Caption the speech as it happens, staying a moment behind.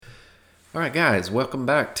All right, guys, welcome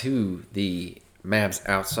back to the Mavs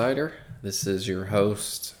Outsider. This is your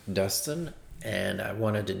host, Dustin, and I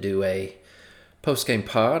wanted to do a post game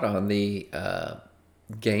pod on the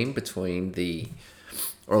game between the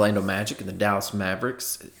Orlando Magic and the Dallas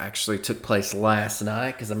Mavericks. It actually took place last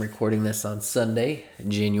night because I'm recording this on Sunday,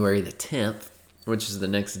 January the 10th, which is the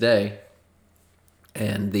next day.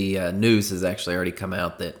 And the news has actually already come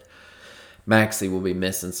out that Maxey will be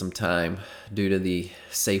missing some time due to the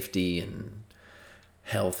safety and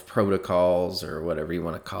health protocols or whatever you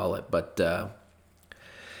want to call it. But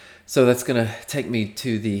so that's going to take me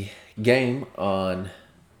to the game on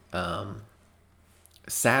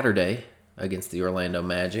Saturday against the Orlando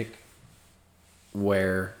Magic,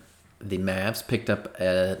 where the Mavs picked up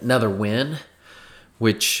another win,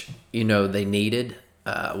 which, they needed.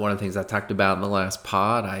 One of the things I talked about in the last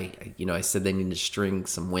pod, I said they needed to string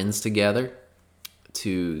some wins together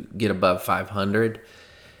to get above 500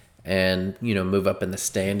 and, move up in the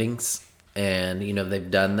standings. And, they've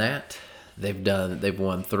done that. They've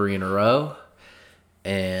won 3 in a row,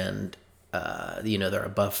 and, they're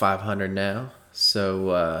above 500 now.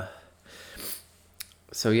 So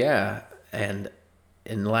yeah. And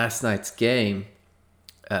in last night's game,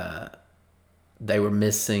 they were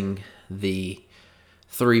missing the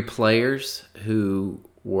 3 players who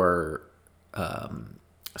were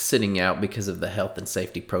sitting out because of the health and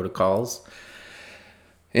safety protocols.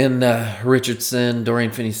 And Richardson,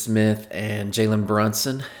 Dorian Finney-Smith, and Jalen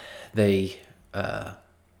Brunson, they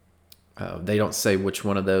don't say which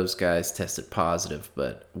one of those guys tested positive,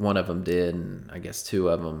 but one of them did, and I guess 2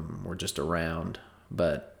 of them were just around.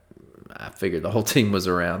 But I figured the whole team was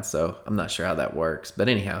around, so I'm not sure how that works. But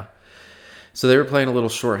anyhow, so they were playing a little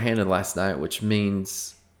shorthanded last night, which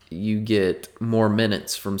means you get more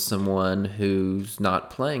minutes from someone who's not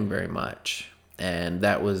playing very much. And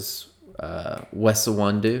that was Wes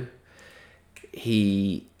Iwundu.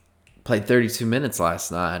 He played 32 minutes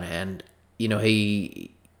last night, and,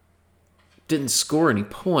 he didn't score any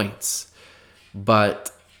points,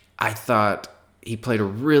 but I thought he played a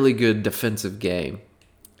really good defensive game.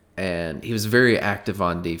 And he was very active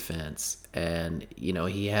on defense. And,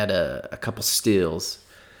 he had a couple steals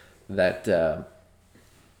that,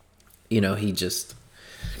 he just,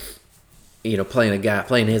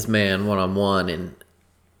 playing his man one-on-one, and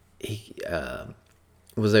he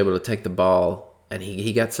was able to take the ball, and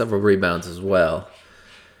he got several rebounds as well,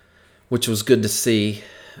 which was good to see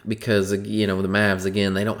because, the Mavs,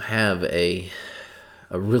 again, they don't have a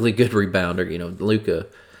really good rebounder. Luka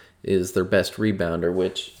is their best rebounder,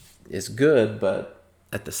 which is good, but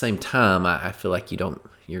at the same time, I feel like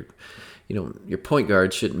your point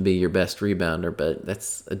guard shouldn't be your best rebounder, but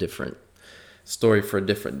that's a different story for a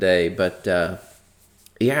different day. But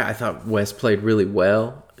I thought Wes played really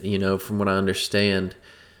well. From what I understand,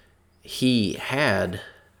 he had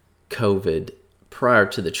COVID prior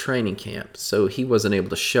to the training camp, so he wasn't able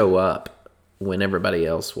to show up when everybody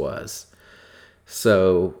else was.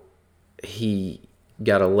 So he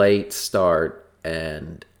got a late start,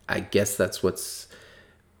 and I guess that's what's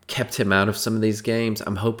kept him out of some of these games.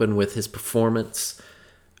 I'm hoping with his performance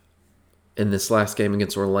in this last game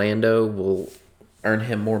against Orlando will earn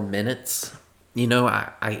him more minutes.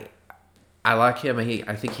 I like him.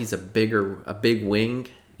 I think he's a big wing.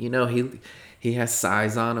 He has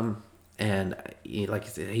size on him, and like I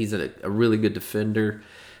said, he's a really good defender.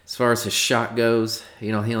 As far as his shot goes,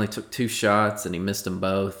 he only took 2 shots and he missed them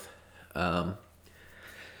both.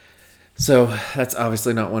 So that's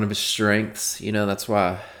obviously not one of his strengths. That's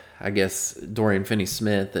why I guess Dorian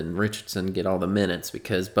Finney-Smith and Richardson get all the minutes,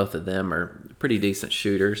 because both of them are pretty decent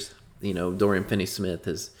shooters. Dorian Finney-Smith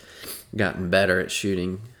has gotten better at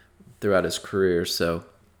shooting throughout his career, so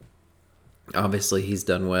obviously he's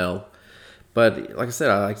done well. But like I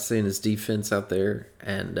said, I like seeing his defense out there.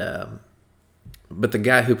 And but the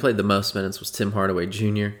guy who played the most minutes was Tim Hardaway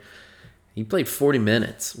Jr. He played 40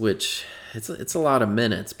 minutes, which it's a lot of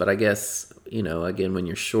minutes. But I guess, again, when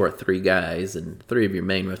you're short 3 guys and 3 of your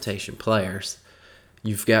main rotation players,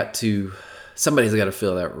 somebody's got to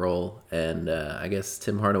fill that role. And I guess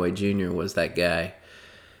Tim Hardaway Jr. was that guy.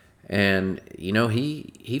 And,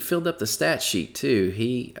 he filled up the stat sheet too.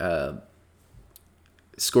 He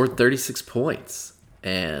scored 36 points,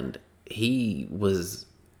 and he was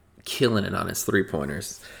killing it on his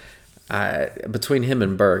 3-pointers. Between him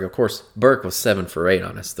and Burke, of course, Burke was 7 for 8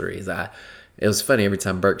 on his threes. It was funny, every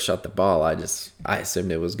time Burke shot the ball, I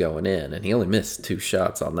assumed it was going in, and he only missed 2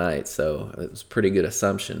 shots all night, so it was a pretty good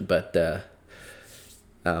assumption. But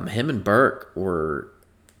him and Burke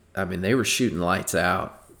they were shooting lights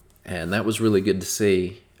out, and that was really good to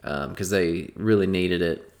see because they really needed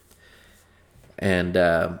it. And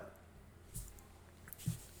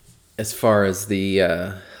as far as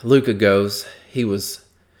the Luka goes, he was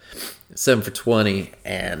 7 for 20,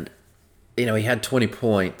 and he had 20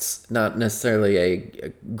 points. Not necessarily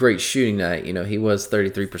a great shooting night. He was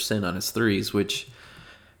 33% on his threes, which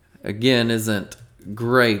again isn't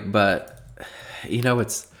great, but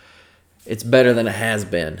it's better than it has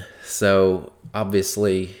been. So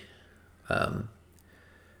obviously, the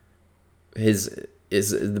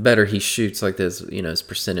better he shoots like this, his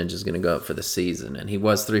percentage is going to go up for the season. And he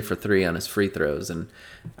was 3 for 3 on his free throws, and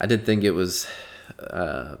I did think it was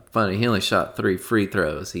funny. He only shot 3 free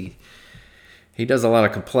throws. He does a lot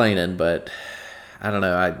of complaining, but I don't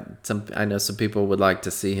know. I know some people would like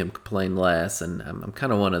to see him complain less, and I'm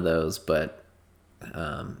kind of one of those. But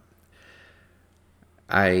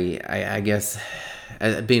I guess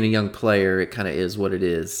being a young player, it kind of is what it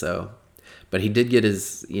is. So, but he did get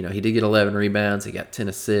he did get 11 rebounds. He got 10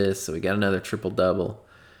 assists, so he got another triple double.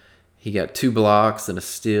 He got 2 blocks and a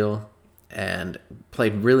steal, and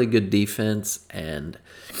played really good defense. And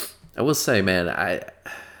I will say, man,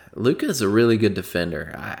 Luka is a really good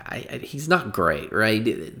defender. He's not great, right?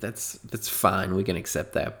 That's fine. We can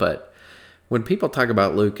accept that. But when people talk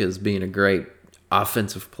about Luka as being a great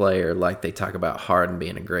offensive player, like they talk about Harden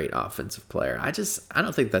being a great offensive player, I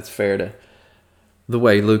don't think that's fair to the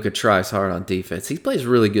way Luka tries hard on defense. He plays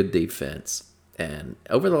really good defense, and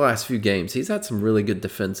over the last few games, he's had some really good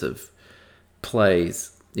defensive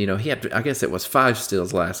plays. He had, I guess it was 5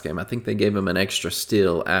 steals last game. I think they gave him an extra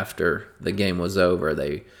steal after the game was over.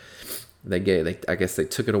 I guess they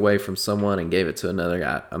took it away from someone and gave it to another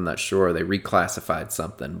guy. I'm not sure. They reclassified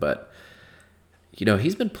something, but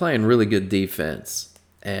he's been playing really good defense,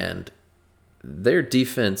 and their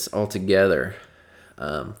defense altogether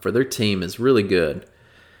for their team is really good.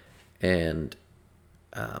 And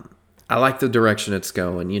I like the direction it's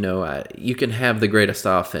going. You can have the greatest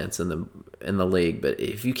offense in the league, but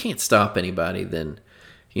if you can't stop anybody, then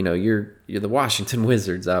you're the Washington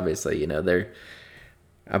Wizards. Obviously,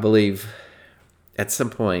 I believe at some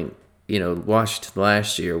point, Washington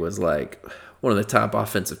last year was like one of the top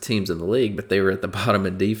offensive teams in the league, but they were at the bottom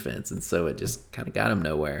of defense, and so it just kind of got them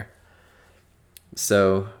nowhere.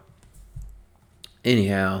 So,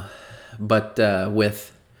 anyhow, but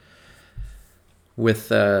with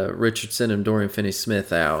Richardson and Dorian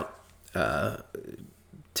Finney-Smith out,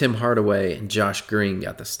 Tim Hardaway and Josh Green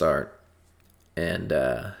got the start, and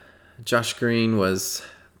Josh Green was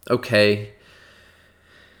okay.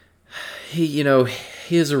 He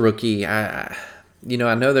is a rookie. I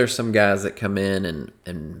know there's some guys that come in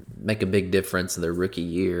and make a big difference in their rookie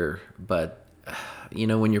year, but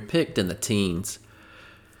when you're picked in the teens,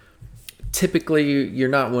 typically you're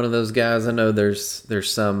not one of those guys. I know there's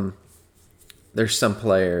some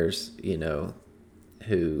players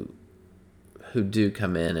who do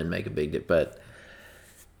come in and make a big difference,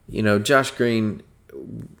 but Josh Green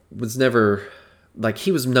was never. Like,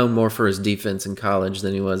 he was known more for his defense in college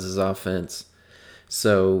than he was his offense.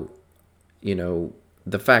 So,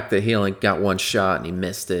 the fact that he only got one shot and he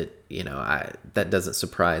missed it, that doesn't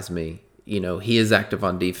surprise me. He is active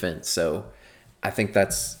on defense. So, I think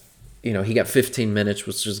that's, he got 15 minutes,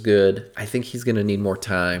 which is good. I think he's going to need more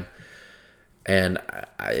time. And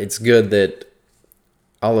it's good that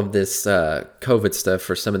all of this COVID stuff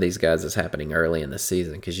for some of these guys is happening early in the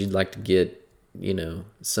season, because you'd like to get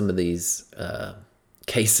some of these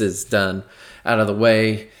cases done out of the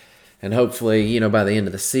way, and hopefully, by the end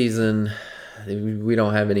of the season, we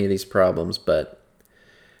don't have any of these problems. But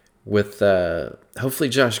with hopefully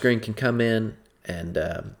Josh Green can come in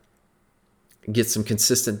and get some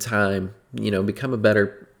consistent time, become a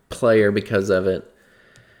better player because of it.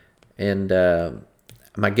 And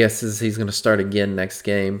my guess is he's going to start again next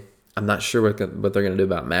game. I'm not sure what they're going to do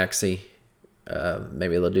about Maxey.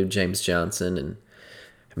 Maybe they'll do James Johnson, and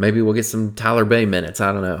maybe we'll get some Tyler Bay minutes.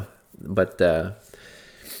 I don't know. But,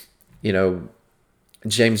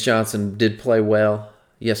 James Johnson did play well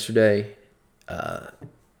yesterday.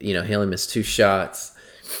 He only missed 2 shots,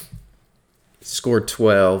 scored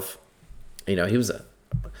 12. He was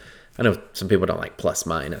I know some people don't like plus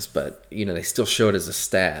minus, but, they still show it as a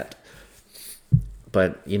stat.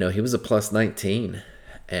 But, he was a plus 19,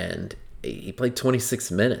 and he played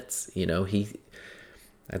 26 minutes.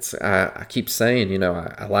 I keep saying,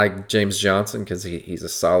 I like James Johnson because he's a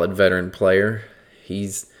solid veteran player.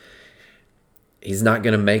 He's not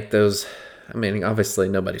going to make those. I mean, obviously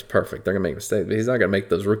nobody's perfect. They're going to make mistakes, but he's not going to make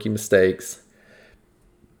those rookie mistakes.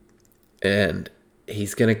 And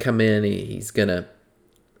he's going to come in. He's going to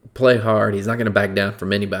play hard. He's not going to back down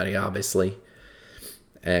from anybody, obviously.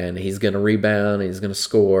 And he's going to rebound. He's going to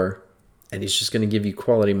score. And he's just going to give you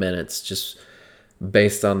quality minutes. Just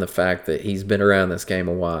based on the fact that he's been around this game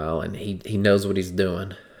a while and he knows what he's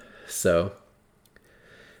doing. So,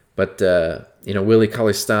 but, Willie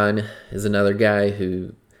Cauley-Stein is another guy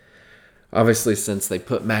who, obviously, since they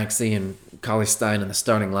put Maxey and Cauley-Stein in the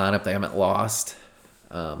starting lineup, they haven't lost,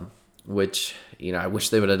 which, I wish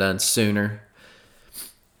they would have done sooner.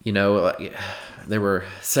 There were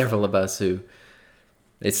several of us who,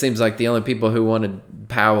 it seems like the only people who wanted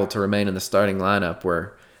Powell to remain in the starting lineup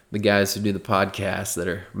were the guys who do the podcast that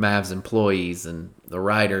are Mavs employees and the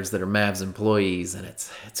writers that are Mavs employees. And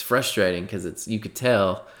it's frustrating because you could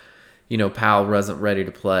tell, Powell wasn't ready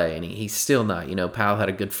to play, and he's still not. Powell had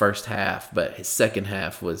a good first half, but his second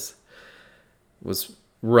half was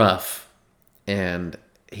rough, and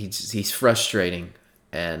he's frustrating.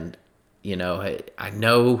 And, I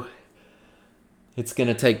know it's going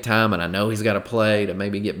to take time, and I know he's got to play to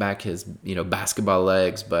maybe get back his, basketball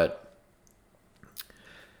legs, but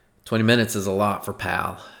 20 minutes is a lot for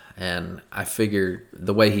Powell. And I figure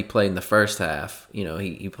the way he played in the first half,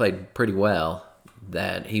 he played pretty well,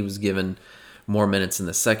 that he was given more minutes in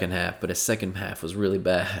the second half, but his second half was really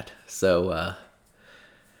bad. So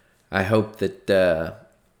I hope that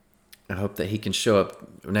he can show up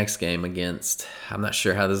next game against, I'm not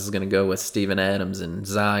sure how this is going to go with Steven Adams and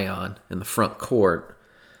Zion in the front court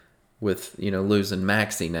with, losing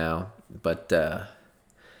Maxey now. But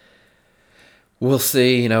we'll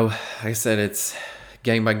see. Like I said, it's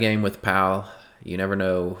game by game with Powell. You never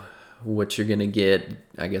know what you're going to get,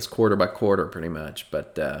 I guess, quarter by quarter pretty much.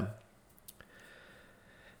 But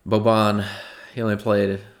Boban, he only played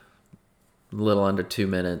a little under 2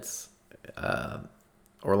 minutes.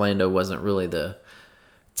 Orlando wasn't really the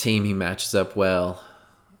team he matches up well.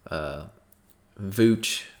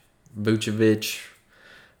 Vucevic,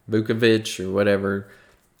 or whatever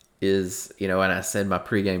is, and I said in my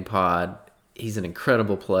pregame pod, he's an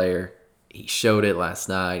incredible player. He showed it last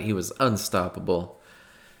night. He was unstoppable.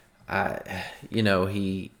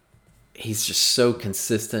 He's just so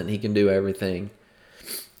consistent. He can do everything.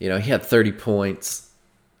 He had 30 points,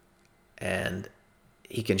 and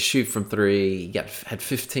he can shoot from three. He had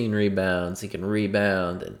 15 rebounds. He can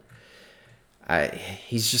rebound, and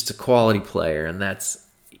he's just a quality player. And that's,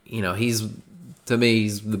 he's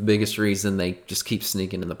the biggest reason they just keep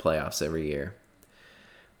sneaking in the playoffs every year.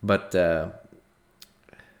 But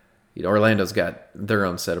Orlando's got their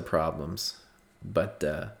own set of problems. But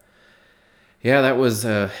it was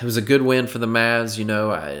a good win for the Mavs.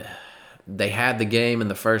 They had the game in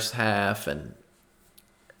the first half, and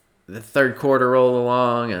the third quarter rolled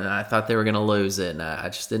along, and I thought they were going to lose it, and I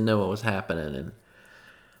just didn't know what was happening.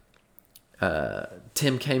 And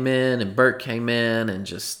Tim came in, and Burt came in, and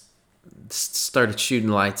just started shooting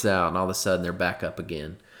lights out, and all of a sudden they're back up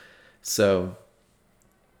again. So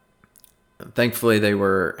thankfully they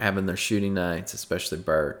were having their shooting nights, especially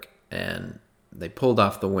Burke, and they pulled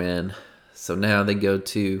off the win. So now they go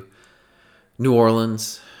to New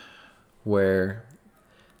Orleans, where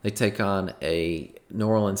they take on a New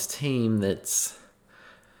Orleans team that's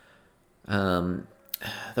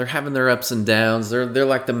they're having their ups and downs. They're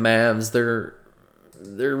like the Mavs. They're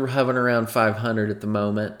hovering around 500 at the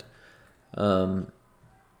moment. They're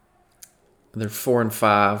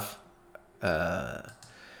 4-5. I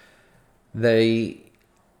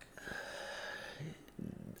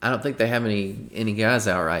don't think they have any guys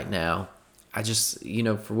out right now. I just,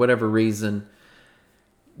 for whatever reason,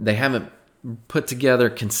 they haven't put together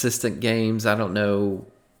consistent games. I don't know.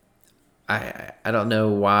 I don't know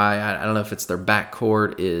why. I don't know if it's their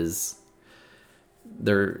backcourt is.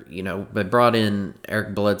 They brought in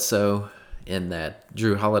Eric Bledsoe in that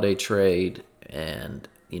Drew Holiday trade, and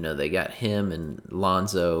they got him and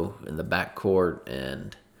Lonzo in the backcourt,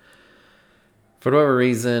 and for whatever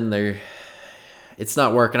reason, it's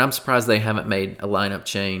not working. I'm surprised they haven't made a lineup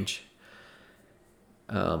change.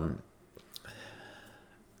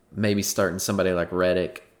 Maybe starting somebody like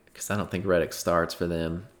Redick, because I don't think Redick starts for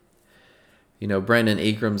them. Brandon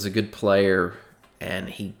Ingram's a good player, and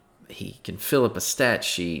he can fill up a stat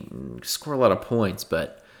sheet and score a lot of points,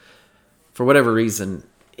 but for whatever reason,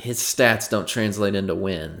 his stats don't translate into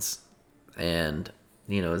wins. And,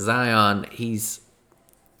 Zion, he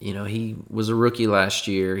was a rookie last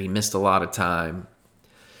year. He missed a lot of time.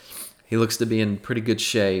 He looks to be in pretty good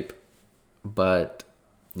shape, but,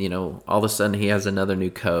 all of a sudden he has another new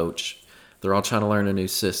coach. They're all trying to learn a new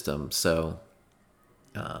system. So,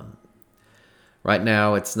 right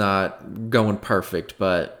now it's not going perfect,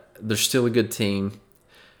 but they're still a good team.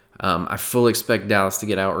 I fully expect Dallas to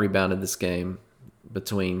get out-rebounded this game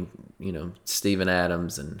between, Steven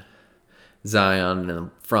Adams and Zion in the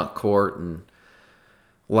front court and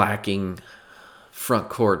lacking front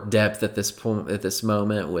court depth at this point, at this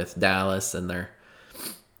moment, with Dallas, and they're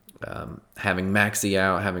having Maxey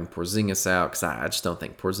out, having Porzingis out, because I just don't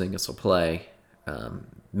think Porzingis will play.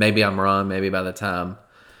 Maybe I'm wrong. Maybe by the time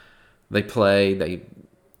they play, they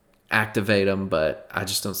activate him, but I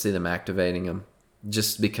just don't see them activating him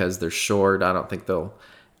just because they're short. I don't think they'll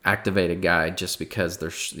activate a guy just because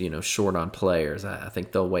they're short on players. I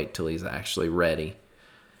think they'll wait till he's actually ready.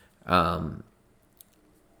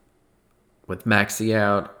 With Maxey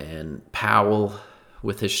out and Powell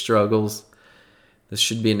with his struggles, this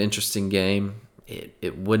should be an interesting game.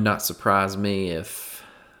 It would not surprise me if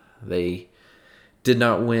they did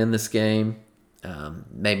not win this game.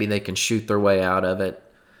 Maybe they can shoot their way out of it,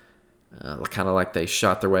 kind of like they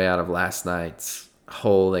shot their way out of last night's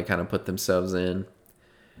hole they kind of put themselves in.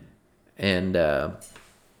 And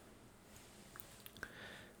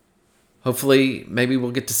hopefully, maybe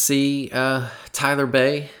we'll get to see Tyler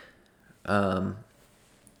Bay.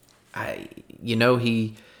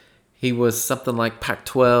 He was something like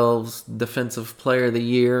Pac-12's Defensive Player of the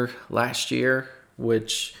Year last year,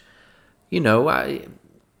 which, I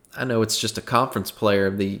know it's just a conference player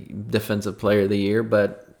of the Defensive Player of the Year,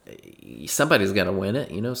 but somebody's got to win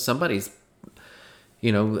it.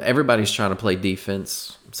 Everybody's trying to play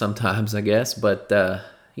defense sometimes, I guess, but,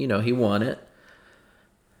 he won it.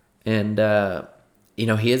 And,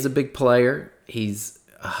 he is a big player. He's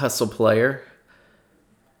a hustle player.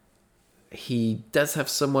 He does have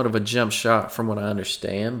somewhat of a jump shot from what I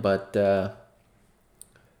understand, but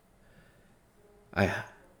I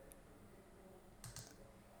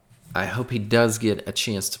hope he does get a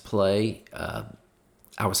chance to play.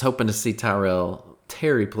 I was hoping to see Tyrell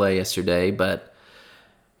Terry play yesterday, but,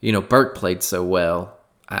 Burke played so well.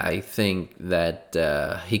 I think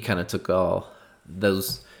that he kind of took all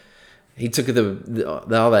those... He took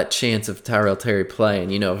all that chance of Tyrell Terry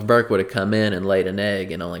playing. If Burke would have come in and laid an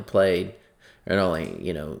egg and only played, or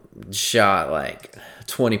only, shot like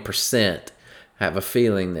 20%, I have a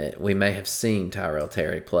feeling that we may have seen Tyrell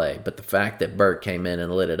Terry play. But the fact that Burke came in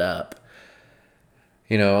and lit it up,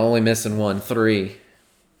 only missing 1 3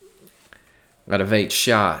 out of 8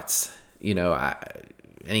 shots, and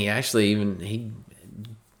he actually he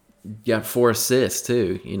got 4 assists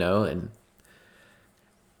too, and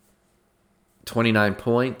 29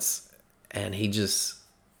 points, and he just,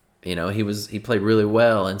 he played really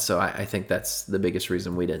well, and so I think that's the biggest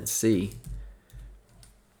reason we didn't see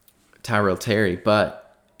Tyrell Terry.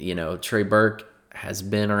 But, Trey Burke has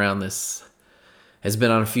been on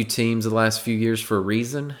a few teams the last few years for a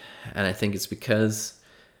reason, and I think it's because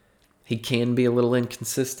he can be a little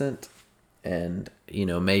inconsistent, and,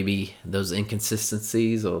 maybe those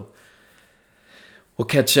inconsistencies will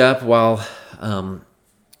catch up while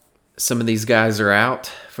some of these guys are out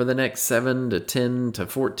for the next 7 to 10 to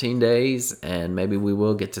 14 days, and maybe we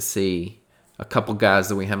will get to see a couple guys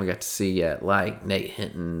that we haven't got to see yet, like Nate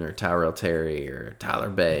Hinton or Tyrell Terry or Tyler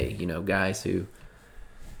Bay, guys who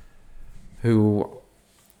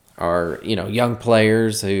are, young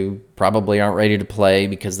players who probably aren't ready to play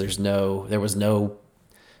because there was no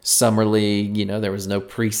summer league, there was no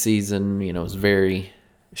preseason, it was very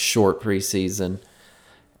short preseason,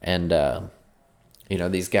 and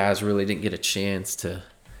these guys really didn't get a chance to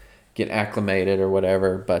get acclimated or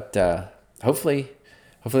whatever. But hopefully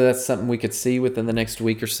that's something we could see within the next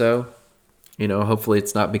week or so. Hopefully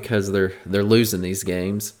it's not because they're losing these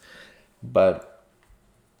games, but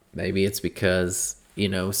maybe it's because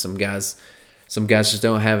some guys just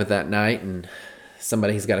don't have it that night, and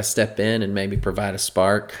somebody's got to step in and maybe provide a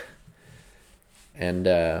spark. And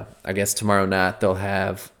I guess tomorrow night they'll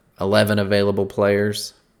have 11 available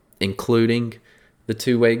players, including the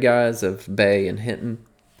two-way guys of Bay and Hinton.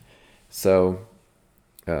 So,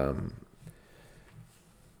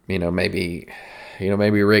 maybe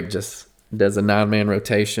Rick just does a 9-man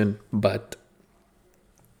rotation, but,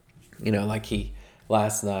 like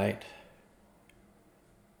last night,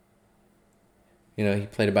 he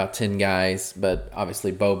played about 10 guys, but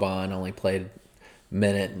obviously Boban only played a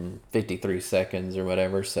minute and 53 seconds or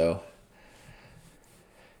whatever, so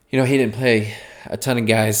he didn't play a ton of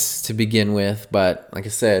guys to begin with, but like I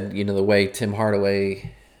said, the way Tim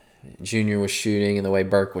Hardaway Jr. was shooting and the way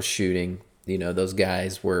Burke was shooting, those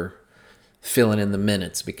guys were filling in the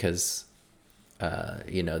minutes because,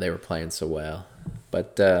 they were playing so well.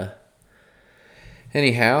 But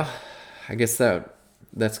anyhow, I guess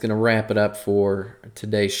that's going to wrap it up for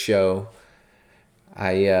today's show.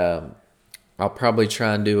 I'll probably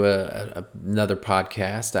try and do another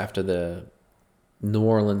podcast after the New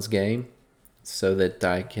Orleans game so that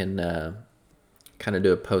I can kind of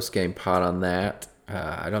do a post-game pod on that.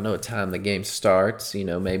 I don't know what time the game starts.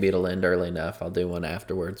 Maybe it'll end early enough. I'll do one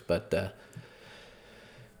afterwards, but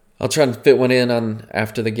I'll try to fit one in on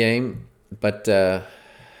after the game. But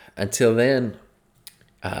until then,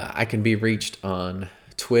 I can be reached on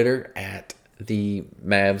Twitter at the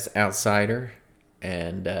Mavs Outsider,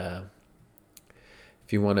 and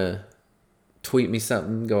if you want to tweet me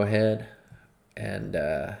something, go ahead. And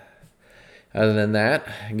other than that,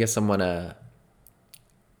 I guess I'm gonna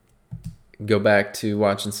go back to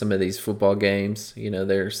watching some of these football games.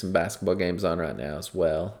 There's some basketball games on right now as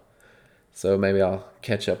well. So maybe I'll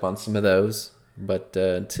catch up on some of those. But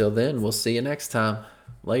until then, we'll see you next time.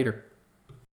 Later.